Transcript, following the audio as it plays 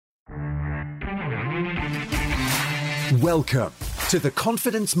Welcome to the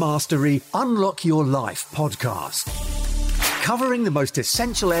Confidence Mastery Unlock Your Life podcast, covering the most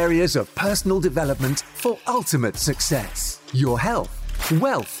essential areas of personal development for ultimate success, your health,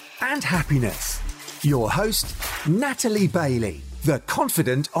 wealth, and happiness. Your host, Natalie Bailey, the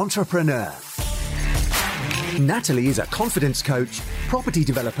Confident Entrepreneur. Natalie is a confidence coach, property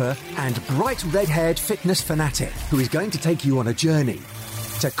developer, and bright red-haired fitness fanatic who is going to take you on a journey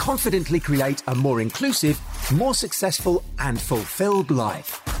to confidently create a more inclusive, more successful, and fulfilled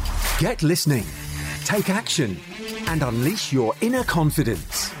life. Get listening, take action, and unleash your inner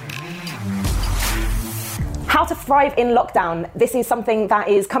confidence. How to thrive in lockdown. This is something that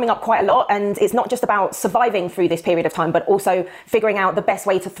is coming up quite a lot, and it's not just about surviving through this period of time, but also figuring out the best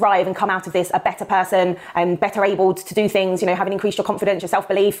way to thrive and come out of this a better person and better able to do things, having increased your confidence, your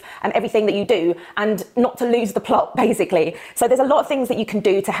self-belief, and everything that you do, and not to lose the plot, basically. So there's a lot of things that you can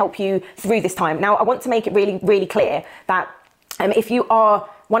do to help you through this time. Now, I want to make it really, really clear that if you are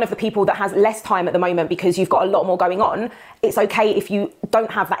one of the people that has less time at the moment because you've got a lot more going on, it's okay if you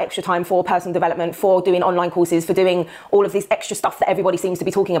don't have that extra time for personal development, for doing online courses, for doing all of this extra stuff that everybody seems to be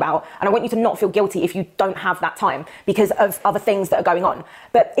talking about. And I want you to not feel guilty if you don't have that time because of other things that are going on.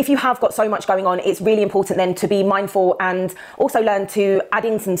 But if you have got so much going on, it's really important then to be mindful and also learn to add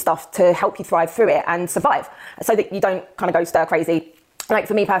in some stuff to help you thrive through it and survive so that you don't kind of go stir crazy. Like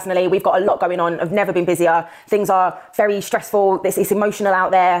for me personally, we've got a lot going on. I've never been busier. Things are very stressful. It's emotional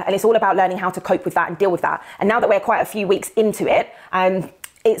out there, and it's all about learning how to cope with that and deal with that. And now that we're quite a few weeks into it,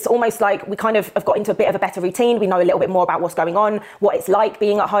 it's almost like we kind of have got into a bit of a better routine. We know a little bit more about what's going on, what it's like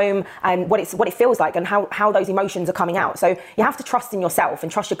being at home, and what it feels like, and how those emotions are coming out. So you have to trust in yourself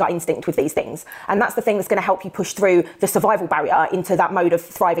and trust your gut instinct with these things. And that's the thing that's going to help you push through the survival barrier into that mode of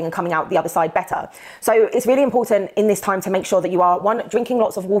thriving and coming out the other side better. So it's really important in this time to make sure that you are, one, drinking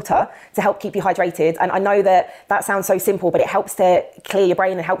lots of water to help keep you hydrated. And I know that sounds so simple, but it helps to clear your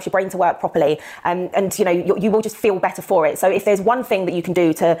brain and helps your brain to work properly. And you will just feel better for it. So if there's one thing that you can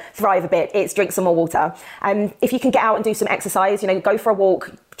do to thrive a bit, it's drink some more water. If you can get out and do some exercise, go for a walk,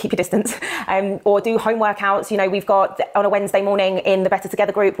 keep your distance, or do home workouts. We've got on a Wednesday morning in the Better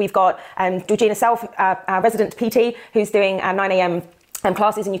Together group, we've got Georgina Self, our resident PT, who's doing 9 a.m.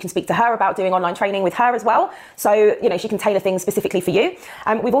 Classes, and you can speak to her about doing online training with her as well. So, she can tailor things specifically for you.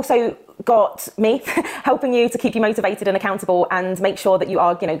 We've also got me helping you to keep you motivated and accountable and make sure that you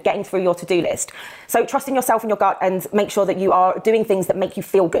are, getting through your to-do list. So trust in yourself and your gut and make sure that you are doing things that make you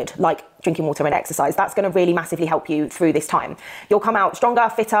feel good, like drinking water and exercise. That's going to really massively help you through this time. You'll come out stronger,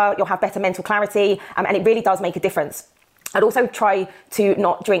 fitter, you'll have better mental clarity, and it really does make a difference. I'd also try to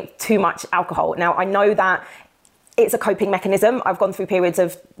not drink too much alcohol. Now, I know that it's a coping mechanism. I've gone through periods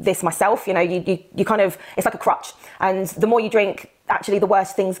of this myself. You kind of, it's like a crutch. And the more you drink, actually, the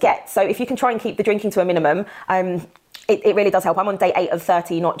worse things get. So if you can try and keep the drinking to a minimum, it really does help. I'm on day 8 of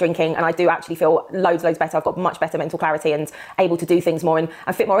 30 not drinking, and I do actually feel loads better. I've got much better mental clarity and able to do things more and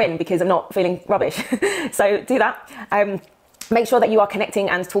fit more in because I'm not feeling rubbish. So do that. Make sure that you are connecting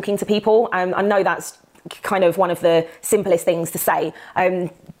and talking to people. I know that's kind of one of the simplest things to say.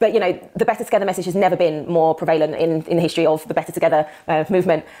 But, the Better Together message has never been more prevalent in the history of the Better Together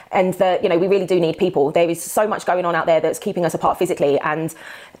movement. And we really do need people. There is so much going on out there that's keeping us apart physically. And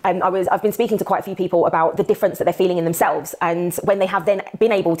I've been speaking to quite a few people about the difference that they're feeling in themselves. And when they have then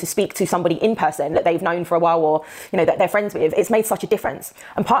been able to speak to somebody in person that they've known for a while or, that they're friends with, it's made such a difference.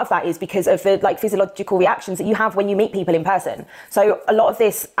 And part of that is because of the physiological reactions that you have when you meet people in person. So a lot of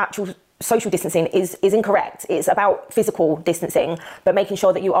this actual social distancing is incorrect. It's about physical distancing, but making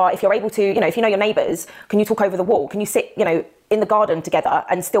sure that you are, if you're able to, if you know your neighbours, can you talk over the wall? Can you sit, in the garden together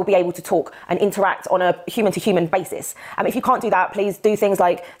and still be able to talk and interact on a human to human basis? If you can't do that, please do things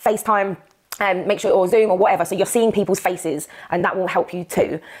like FaceTime and make sure, or Zoom or whatever, so you're seeing people's faces, and that will help you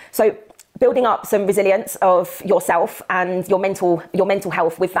too. So building up some resilience of yourself and your mental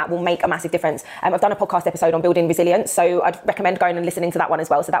health with that will make a massive difference. I've done a podcast episode on building resilience, so I'd recommend going and listening to that one as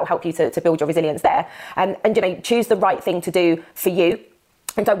well. So that will help you to build your resilience there. And choose the right thing to do for you.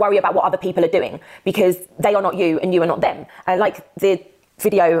 And don't worry about what other people are doing because they are not you and you are not them. Like the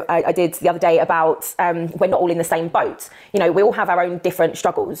video I did the other day about we're not all in the same boat. We all have our own different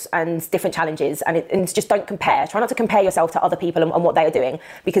struggles and different challenges, and just don't compare. Try not to compare yourself to other people and what they are doing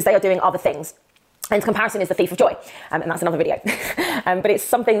because they are doing other things. And comparison is the thief of joy. And that's another video. But it's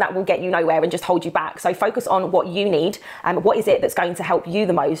something that will get you nowhere and just hold you back. So focus on what you need and what is it that's going to help you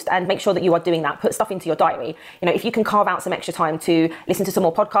the most, and make sure that you are doing that. Put stuff into your diary. If you can carve out some extra time to listen to some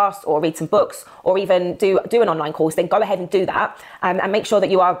more podcasts or read some books or even do an online course, then go ahead and do that. And make sure that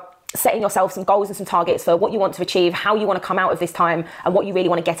you are setting yourself some goals and some targets for what you want to achieve, how you want to come out of this time and what you really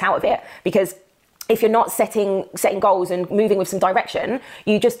want to get out of it. Because if you're not setting goals and moving with some direction,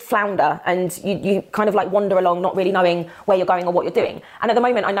 you just flounder and you kind of like wander along, not really knowing where you're going or what you're doing. And at the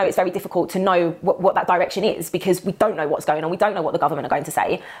moment, I know it's very difficult to know what that direction is, because we don't know what's going on. We don't know what the government are going to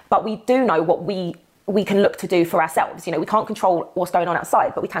say, but we do know what we can look to do for ourselves. You know, we can't control what's going on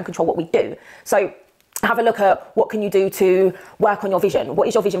outside, but we can control what we do. So have a look at what can you do to work on your vision. What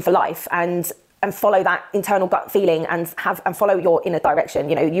is your vision for life? And follow that internal gut feeling and follow your inner direction.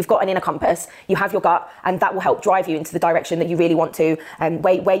 You know, you've got an inner compass, you have your gut, and that will help drive you into the direction that you really want to, and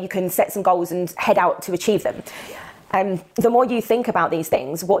where you can set some goals and head out to achieve them. The more you think about these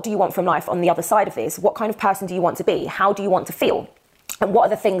things, what do you want from life on the other side of this? What kind of person do you want to be? How do you want to feel? And what are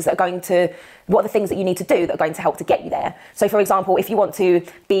the things that you need to do that are going to help to get you there? So, for example, if you want to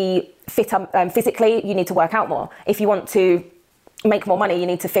be fitter physically, you need to work out more. If you want to make more money, you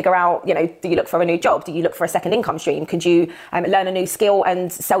need to figure out, you know, do you look for a new job? Do you look for a second income stream? Could you learn a new skill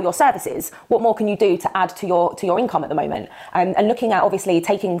and sell your services? What more can you do to add to your income at the moment? And looking at obviously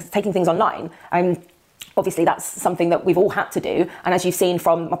taking things online. Obviously, that's something that we've all had to do. And as you've seen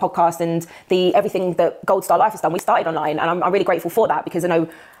from my podcast and everything that Gold Star Life has done, we started online, and I'm really grateful for that, because I know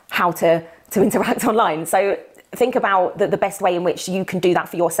how to interact online. So think about the best way in which you can do that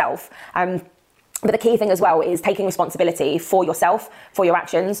for yourself. But the key thing as well is taking responsibility for yourself, for your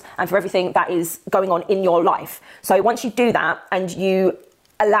actions, and for everything that is going on in your life. So once you do that and you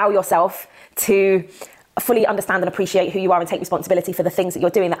allow yourself to fully understand and appreciate who you are and take responsibility for the things that you're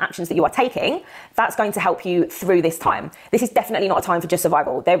doing, the actions that you are taking, that's going to help you through this time. This is definitely not a time for just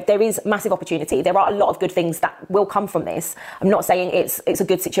survival. There is massive opportunity. There are a lot of good things that will come from this. I'm not saying it's a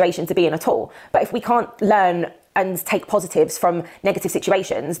good situation to be in at all, but if we can't learn and take positives from negative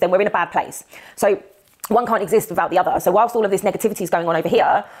situations, then we're in a bad place. So one can't exist without the other. So whilst all of this negativity is going on over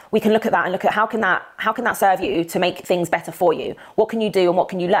here, we can look at that and look at how can that serve you to make things better for you? What can you do and what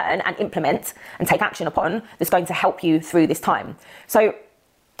can you learn and implement and take action upon that's going to help you through this time? So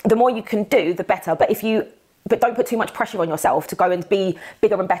the more you can do, the better. But don't put too much pressure on yourself to go and be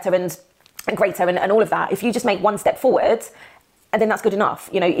bigger and better and greater and all of that. If you just make one step forward, and then that's good enough.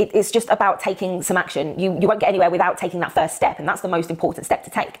 You know, it's just about taking some action. You won't get anywhere without taking that first step, and that's the most important step to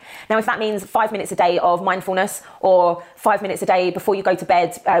take. Now, if that means 5 minutes a day of mindfulness, or 5 minutes a day before you go to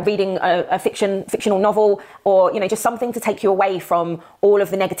bed, reading a fictional novel, or, you know, just something to take you away from all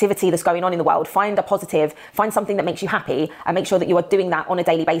of the negativity that's going on in the world, find a positive, find something that makes you happy, and make sure that you are doing that on a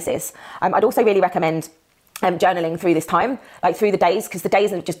daily basis. I'd also really recommend journaling through this time, like through the days, because the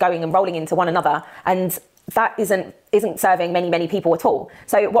days are just going and rolling into one another, and that isn't serving many people at all.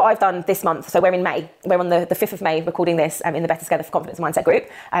 So what I've done this month, so we're in May, we're on the 5th of May recording this in the Better Together for Confidence Mindset group,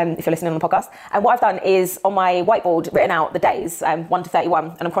 if you're listening on the podcast. And what I've done is on my whiteboard written out the days, 1 to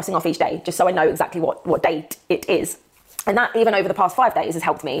 31, and I'm crossing off each day just so I know exactly what date it is. And that, even over the past 5 days, has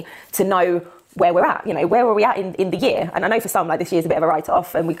helped me to know where we're at, you know, where are we at in the year? And I know for some, like, this year's a bit of a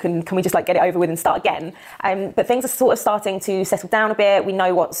write-off, and can we just like get it over with and start again? But things are sort of starting to settle down a bit. We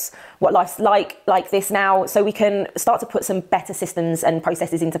know what life's like this now, so we can start to put some better systems and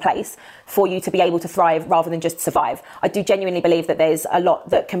processes into place for you to be able to thrive rather than just survive. I do genuinely believe that there's a lot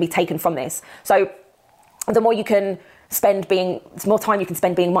that can be taken from this. So the more you can more time you can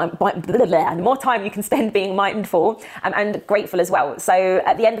spend being mindful and grateful as well. So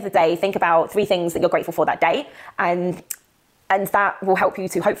at the end of the day, think about 3 things that you're grateful for that day, and that will help you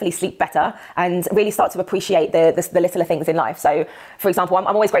to hopefully sleep better and really start to appreciate the littler things in life. So, for example, I'm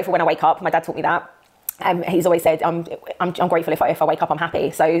always grateful when I wake up. My dad taught me that. He's always said, I'm grateful if I wake up, I'm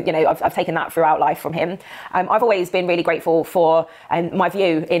happy. So, you know, I've taken that throughout life from him. I've always been really grateful for my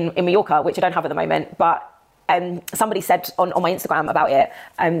view in Mallorca, which I don't have at the moment, but somebody said on my Instagram about it,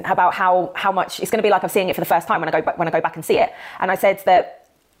 about how much it's going to be like I'm seeing it for the first time when I go back and see it. And I said that,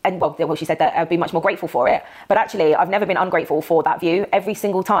 she said that I'd be much more grateful for it. But actually, I've never been ungrateful for that view. Every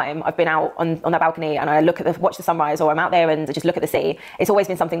single time I've been out on the balcony and I watch the sunrise, or I'm out there and just look at the sea, it's always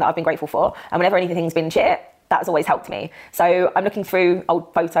been something that I've been grateful for. And whenever anything's been shit, that's always helped me. So I'm looking through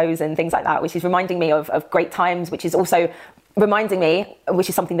old photos and things like that, which is reminding me of great times, which is also reminding me, which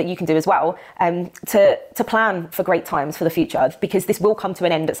is something that you can do as well, to plan for great times for the future, because this will come to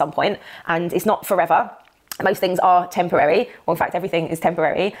an end at some point and it's not forever. Most things are temporary. Well, in fact, everything is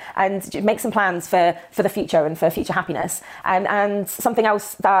temporary. And make some plans for the future and for future happiness. And something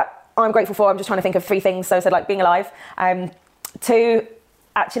else that I'm grateful for, I'm just trying to think of 3 things. So I said, like, being alive. 2,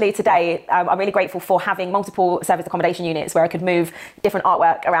 actually today, I'm really grateful for having multiple service accommodation units where I could move different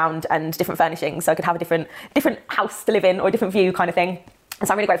artwork around and different furnishings. So I could have a different house to live in, or a different view kind of thing. And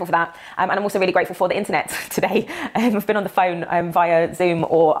so I'm really grateful for that. And I'm also really grateful for the internet today. I've been on the phone via Zoom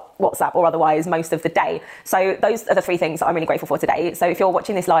or WhatsApp or otherwise most of the day. So those are the 3 things that I'm really grateful for today. So if you're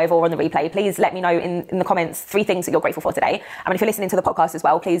watching this live or on the replay, please let me know in the comments 3 things that you're grateful for today. And if you're listening to the podcast as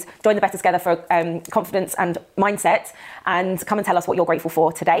well, please join the Better Together for confidence and mindset and come and tell us what you're grateful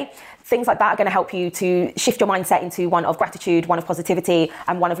for today. Things like that are going to help you to shift your mindset into one of gratitude, one of positivity,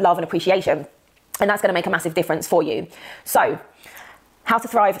 and one of love and appreciation. And that's going to make a massive difference for you. So, how to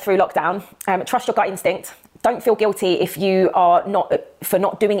thrive through lockdown. Trust your gut instinct. Don't feel guilty if you are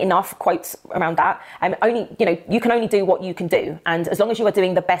not doing enough, quotes around that. You can only do what you can do. And as long as you are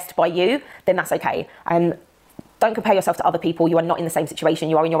doing the best by you, then that's okay. Don't compare yourself to other people. You are not in the same situation.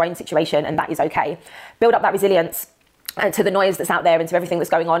 You are in your own situation, and that is okay. Build up that resilience to the noise that's out there and to everything that's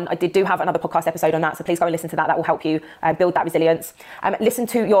going on. I do have another podcast episode on that, so please go and listen to that. That will help you build that resilience. Listen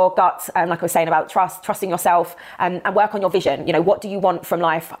to your gut, like I was saying about trusting yourself, and work on your vision. What do you want from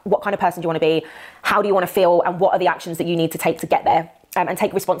life? What kind of person do you want to be? How do you want to feel? And what are the actions that you need to take to get there? And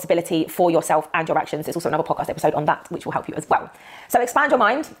take responsibility for yourself and your actions. There's also another podcast episode on that, which will help you as well. So expand your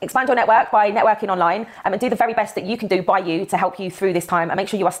mind, expand your network by networking online, and do the very best that you can do by you to help you through this time, and make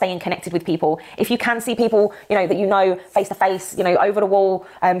sure you are staying connected with people. If you can see people, that face to face, over the wall,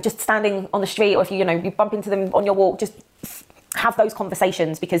 just standing on the street, or if you bump into them on your walk, just have those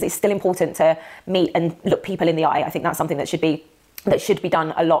conversations, because it's still important to meet and look people in the eye. I think that's something that should be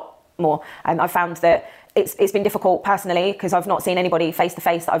done a lot more. I've found that it's been difficult personally, because I've not seen anybody face to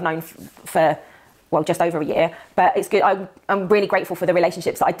face that I've known for just over a year, but it's good. I'm really grateful for the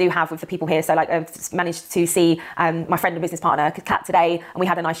relationships that I do have with the people here. So I've managed to see my friend and business partner, Kat, today, and we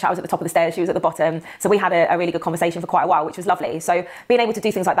had a nice chat. I was at the top of the stairs, she was at the bottom. So we had a really good conversation for quite a while, which was lovely. So being able to do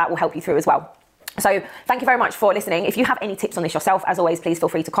things like that will help you through as well. So thank you very much for listening. If you have any tips on this yourself, as always, please feel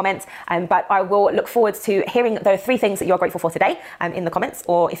free to comment. But I will look forward to hearing the 3 things that you're grateful for today in the comments,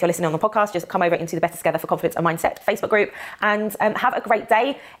 or if you're listening on the podcast, just come over into the Better Together for Confidence and Mindset Facebook group, and have a great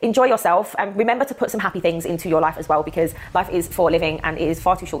day. Enjoy yourself, and remember to put some happy things into your life as well, because life is for living and it is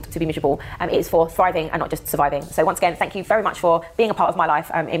far too short to be miserable. It is for thriving and not just surviving. So once again, thank you very much for being a part of my life.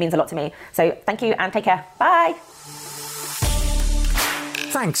 It means a lot to me. So thank you and take care. Bye.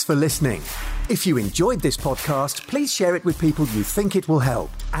 Thanks for listening. If you enjoyed this podcast, please share it with people you think it will help.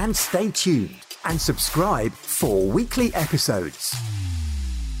 And stay tuned and subscribe for weekly episodes.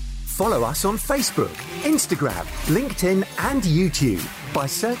 Follow us on Facebook, Instagram, LinkedIn and YouTube by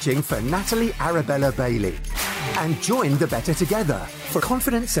searching for Natalie Arabella Bailey. And join the Better Together for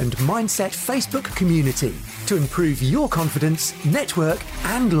Confidence and Mindset Facebook community to improve your confidence, network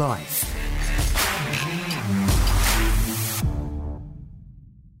and life.